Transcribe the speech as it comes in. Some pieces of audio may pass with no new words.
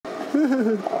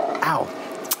Ow.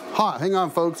 Hot. Hang on,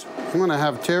 folks. I'm going to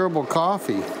have terrible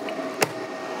coffee.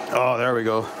 Oh, there we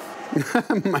go.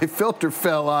 My filter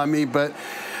fell on me, but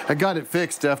I got it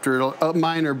fixed after a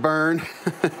minor burn.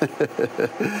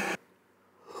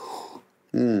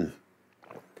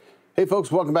 Hey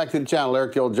folks, welcome back to the channel.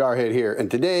 Eric the Old Jarhead here,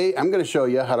 and today I'm going to show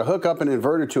you how to hook up an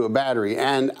inverter to a battery.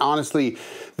 And honestly,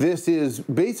 this is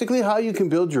basically how you can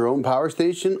build your own power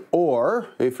station, or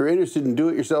if you're interested in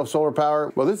do-it-yourself solar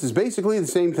power, well, this is basically the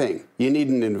same thing. You need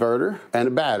an inverter and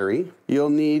a battery. You'll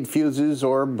need fuses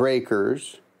or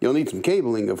breakers. You'll need some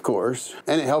cabling, of course,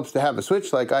 and it helps to have a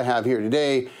switch like I have here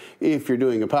today if you're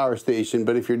doing a power station.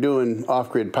 But if you're doing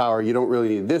off-grid power, you don't really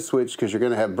need this switch because you're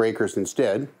going to have breakers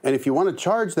instead. And if you want to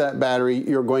charge that battery,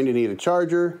 you're going to need a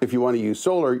charger. If you want to use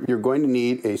solar, you're going to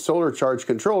need a solar charge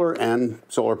controller and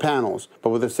solar panels. But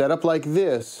with a setup like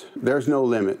this, there's no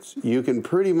limits. You can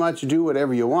pretty much do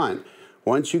whatever you want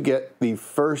once you get the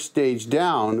first stage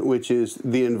down, which is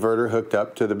the inverter hooked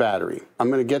up to the battery.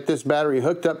 I'm going to get this battery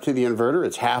hooked up to the inverter.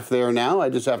 It's half there now. I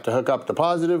just have to hook up the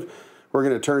positive. We're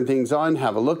going to turn things on,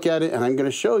 have a look at it, and I'm going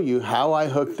to show you how I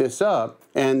hook this up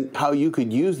and how you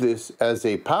could use this as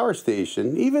a power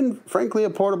station, even frankly a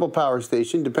portable power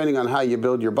station, depending on how you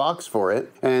build your box for it.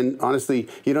 And honestly,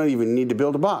 you don't even need to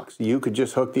build a box. You could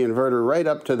just hook the inverter right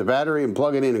up to the battery and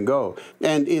plug it in and go.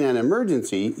 And in an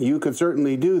emergency, you could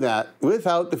certainly do that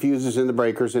without the fuses and the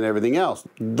breakers and everything else.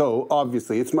 Though,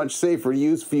 obviously, it's much safer to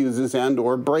use fuses and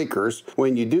or breakers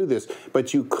when you do this.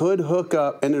 But you could hook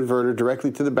up an inverter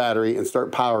directly to the battery and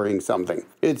start powering something.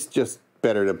 It's just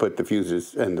better to put the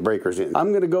fuses and the breakers in. I'm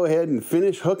going to go ahead and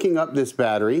finish hooking up this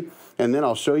battery, and then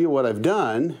I'll show you what I've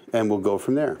done, and we'll go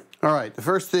from there. All right, the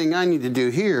first thing I need to do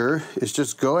here is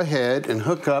just go ahead and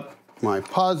hook up my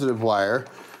positive wire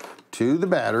to the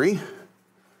battery.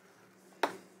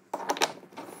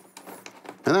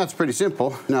 And that's pretty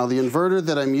simple. Now, the inverter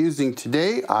that I'm using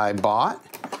today, I bought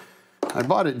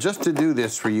it just to do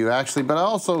this for you, actually, but I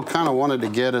also kind of wanted to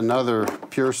get another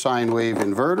pure sine wave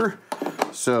inverter.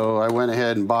 So I went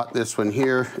ahead and bought this one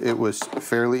here. It was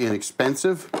fairly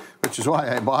inexpensive, which is why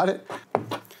I bought it.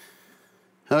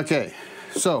 Okay,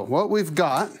 so what we've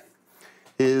got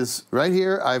is right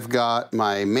here, I've got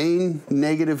my main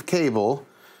negative cable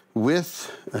with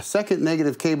a second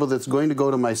negative cable that's going to go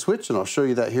to my switch, and I'll show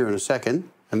you that here in a second.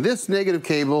 And this negative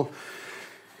cable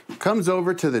comes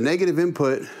over to the negative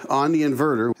input on the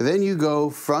inverter. Then you go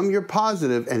from your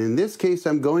positive, and in this case,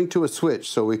 I'm going to a switch.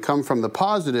 So we come from the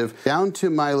positive down to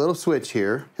my little switch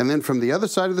here, and then from the other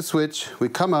side of the switch, we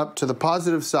come up to the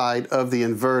positive side of the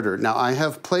inverter. Now, I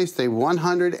have placed a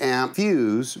 100 amp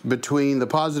fuse between the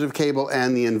positive cable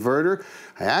and the inverter.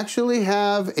 I actually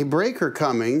have a breaker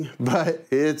coming, but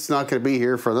it's not going to be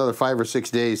here for another 5 or 6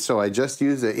 days, so I just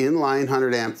use an inline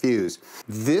 100 amp fuse.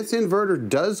 This inverter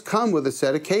does come with a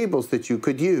set of cables that you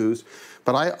could use,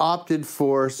 but I opted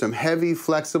for some heavy,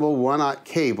 flexible 1/aught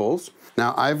cables.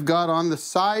 Now, I've got on the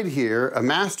side here a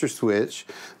master switch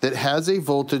that has a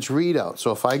voltage readout.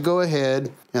 So if I go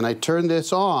ahead and I turn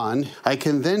this on, I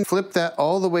can then flip that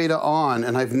all the way to on,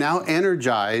 and I've now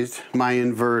energized my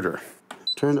inverter.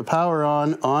 Turn the power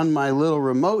on my little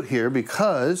remote here,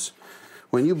 because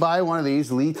when you buy one of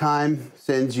these, Lead-Time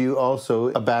sends you also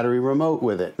a battery remote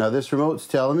with it. Now, this remote's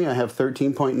telling me I have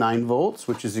 13.9 volts,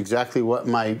 which is exactly what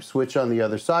my switch on the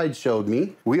other side showed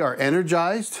me. We are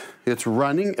energized. It's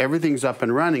running. Everything's up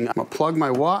and running. I'm going to plug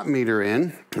my watt meter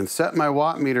in and set my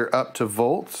watt meter up to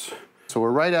volts. So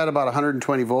we're right at about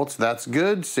 120 volts. That's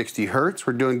good. 60 hertz.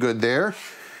 We're doing good there.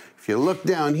 If you look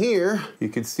down here, you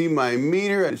can see my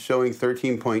meter. It's showing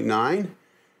 13.9.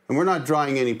 And we're not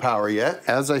drawing any power yet.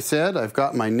 As I said, I've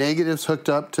got my negatives hooked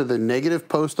up to the negative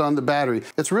post on the battery.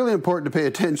 It's really important to pay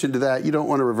attention to that. You don't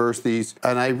want to reverse these.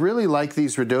 And I really like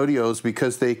these Redodios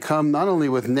because they come not only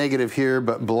with negative here,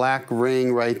 but black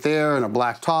ring right there and a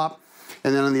black top.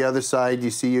 And then on the other side,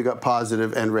 you see you got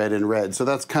positive and red. So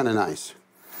that's kind of nice.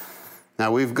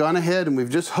 Now, we've gone ahead and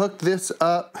we've just hooked this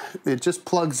up. It just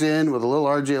plugs in with a little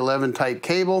RJ11 type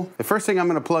cable. The first thing I'm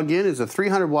going to plug in is a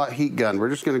 300 watt heat gun. We're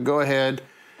just going to go ahead,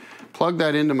 plug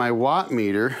that into my watt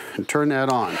meter and turn that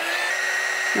on.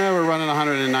 Now we're running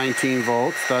 119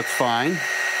 volts. That's fine.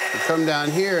 I come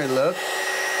down here and look.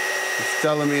 It's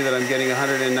telling me that I'm getting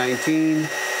 119,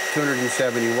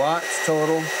 270 watts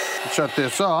total. Shut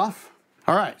this off.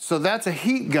 All right, so that's a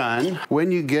heat gun.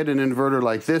 When you get an inverter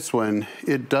like this one,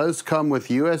 it does come with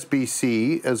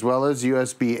USB-C as well as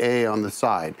USB-A on the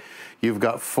side. You've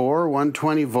got 4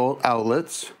 120 volt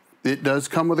outlets. It does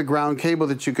come with a ground cable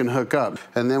that you can hook up.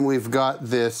 And then we've got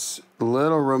this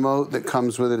little remote that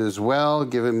comes with it as well,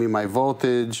 giving me my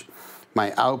voltage,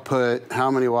 my output,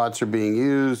 how many watts are being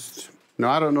used. Now,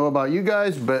 I don't know about you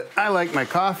guys, but I like my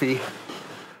coffee.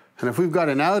 And if we've got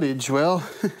an outage, well,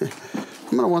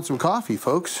 I'm gonna want some coffee,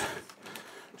 folks.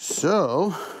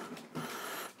 So,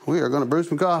 we are gonna brew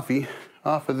some coffee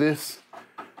off of this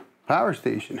power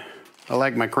station. I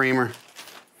like my creamer.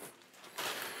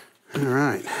 All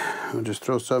right, we'll just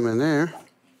throw some in there.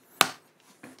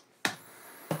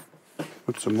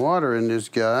 Put some water in this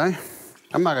guy.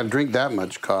 I'm not gonna drink that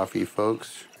much coffee,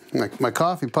 folks. My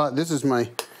coffee pot, this is my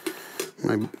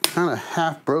kind of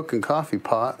half-broken coffee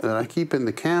pot that I keep in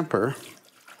the camper.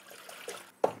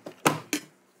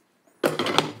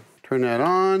 Turn that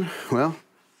on. Well,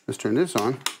 let's turn this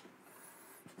on.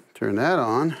 Turn that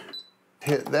on.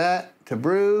 Hit that to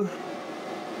brew.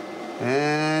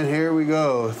 And here we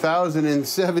go,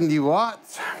 1,070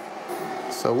 watts.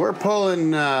 So we're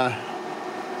pulling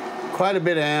quite a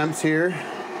bit of amps here.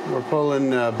 We're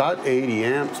pulling about 80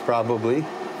 amps probably.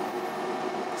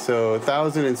 So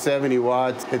 1,070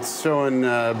 watts. It's showing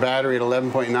battery at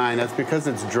 11.9. That's because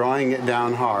it's drawing it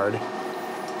down hard,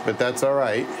 but that's all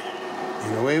right.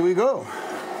 And away we go.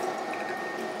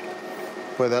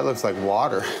 Boy, that looks like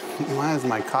water. Why is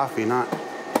my coffee not?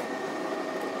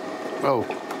 Oh,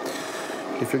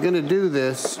 if you're gonna do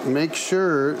this, make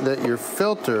sure that your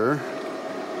filter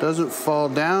doesn't fall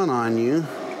down on you.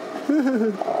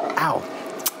 Ow,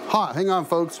 hot, hang on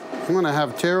folks. I'm gonna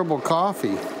have terrible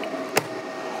coffee.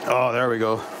 Oh, there we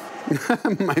go.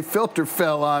 My filter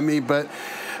fell on me, but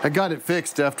I got it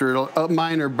fixed after a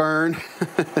minor burn.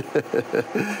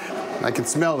 I can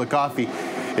smell the coffee.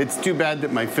 It's too bad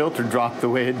that my filter dropped the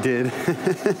way it did.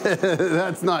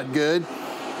 That's not good.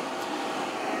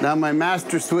 Now my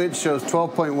master switch shows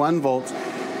 12.1 volts.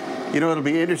 You know, it'll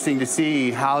be interesting to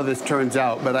see how this turns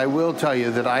out, but I will tell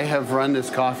you that I have run this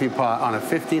coffee pot on a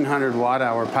 1,500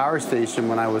 watt-hour power station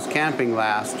when I was camping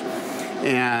last,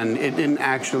 and it didn't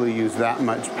actually use that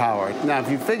much power. Now, if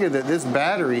you figure that this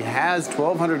battery has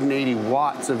 1,280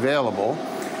 watts available,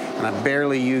 and I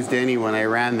barely used any when I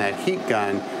ran that heat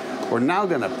gun, we're now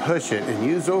gonna push it and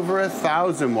use over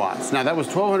 1,000 watts. Now that was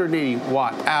 1,280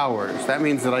 watt hours. That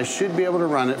means that I should be able to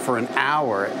run it for an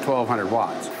hour at 1,200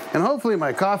 watts. And hopefully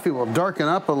my coffee will darken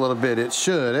up a little bit. It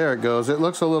should, there it goes. It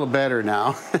looks a little better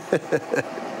now.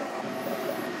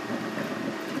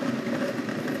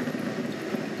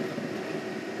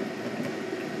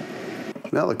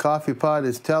 Well, the coffee pot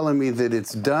is telling me that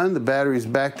it's done. The battery's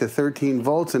back to 13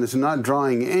 volts and it's not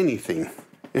drawing anything.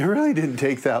 It really didn't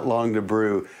take that long to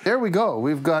brew. There we go.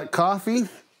 We've got coffee.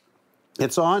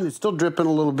 It's on. It's still dripping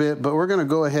a little bit, but we're going to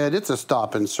go ahead. It's a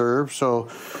stop and serve, so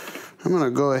I'm going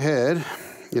to go ahead.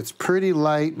 It's pretty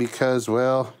light because,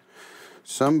 well,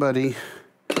 somebody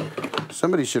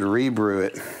should rebrew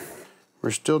it.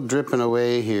 We're still dripping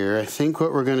away here. I think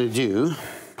what we're going to do,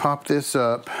 pop this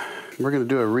up. We're going to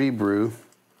do a rebrew.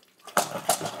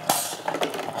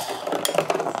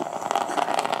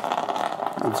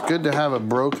 It's good to have a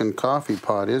broken coffee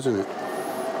pot, isn't it?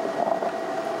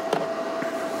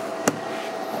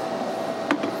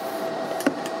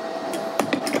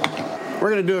 We're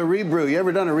gonna do a rebrew. You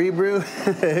ever done a rebrew?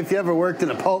 If you ever worked in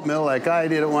a pulp mill like I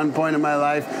did at one point in my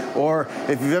life, or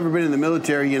if you've ever been in the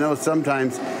military, you know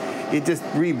sometimes you just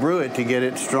rebrew it to get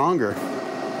it stronger.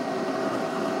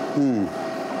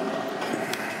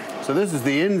 So this is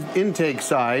the intake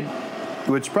side,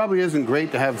 which probably isn't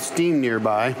great to have steam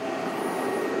nearby.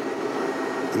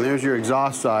 And there's your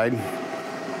exhaust side.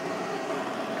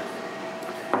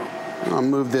 I'll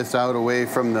move this out away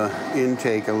from the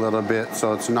intake a little bit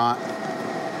so it's not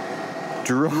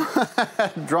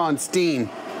drawing steam.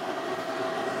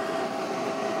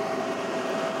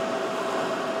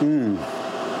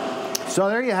 So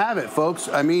there you have it, folks.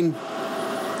 I mean,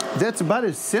 that's about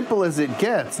as simple as it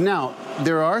gets. Now,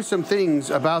 there are some things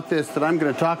about this that I'm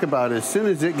going to talk about as soon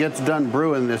as it gets done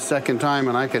brewing this second time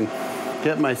and I can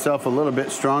get myself a little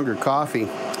bit stronger coffee,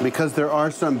 because there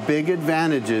are some big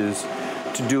advantages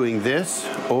to doing this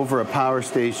over a power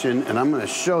station, and I'm going to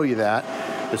show you that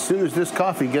as soon as this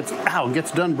coffee gets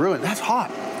done brewing. That's hot.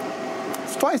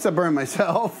 It's twice I burned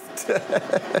myself.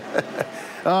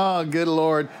 Oh, good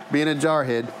Lord, being a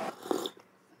jarhead.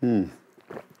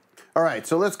 All right,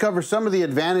 so let's cover some of the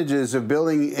advantages of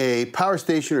building a power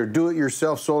station or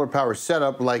do-it-yourself solar power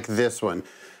setup like this one.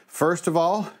 First of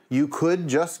all, you could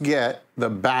just get the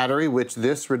battery, which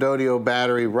this Redodio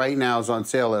battery right now is on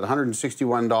sale at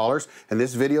 $161, and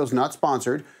this video is not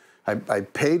sponsored. I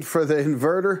paid for the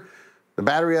inverter. The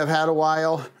battery I've had a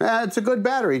while. It's a good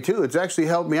battery too. It's actually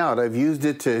helped me out. I've used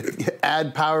it to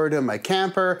add power to my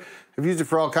camper. I've used it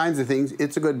for all kinds of things.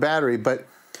 It's a good battery, but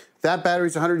That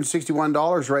battery's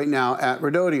 $161 right now at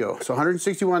Rododeo. So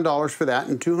 $161 for that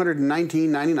and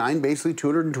 $219.99, basically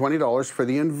 $220 for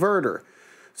the inverter.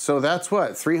 So that's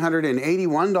what,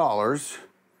 $381.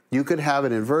 You could have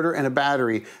an inverter and a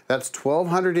battery. That's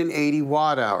 1,280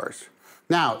 watt hours.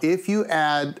 Now, if you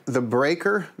add the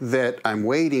breaker that I'm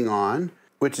waiting on,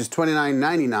 which is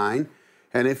 $29.99,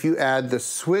 and if you add the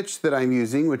switch that I'm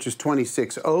using, which is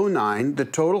 $26.09, the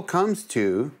total comes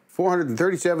to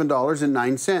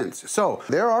 $437.09. So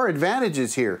there are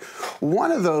advantages here.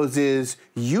 One of those is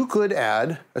you could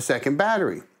add a second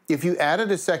battery. If you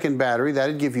added a second battery,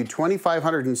 that'd give you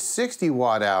 2,560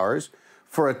 watt hours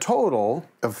for a total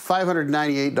of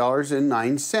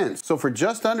 $598.09. So for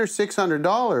just under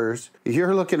 $600,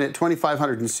 you're looking at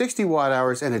 2,560 watt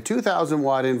hours and a 2,000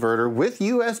 watt inverter with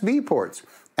USB ports.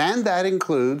 And that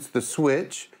includes the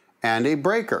switch and a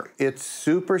breaker. It's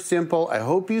super simple. I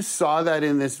hope you saw that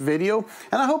in this video,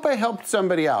 and I hope I helped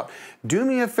somebody out. Do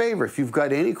me a favor, if you've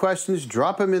got any questions,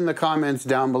 drop them in the comments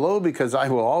down below, because I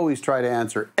will always try to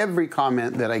answer every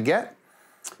comment that I get.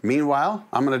 Meanwhile,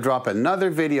 I'm gonna drop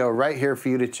another video right here for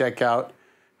you to check out.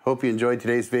 Hope you enjoyed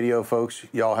today's video, folks.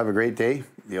 Y'all have a great day.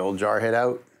 The old Jarhead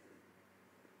out.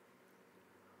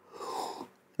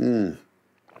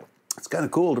 It's kind of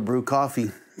cool to brew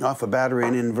coffee off a battery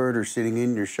and inverter sitting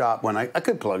in your shop when I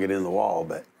could plug it in the wall,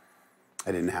 but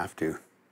I didn't have to.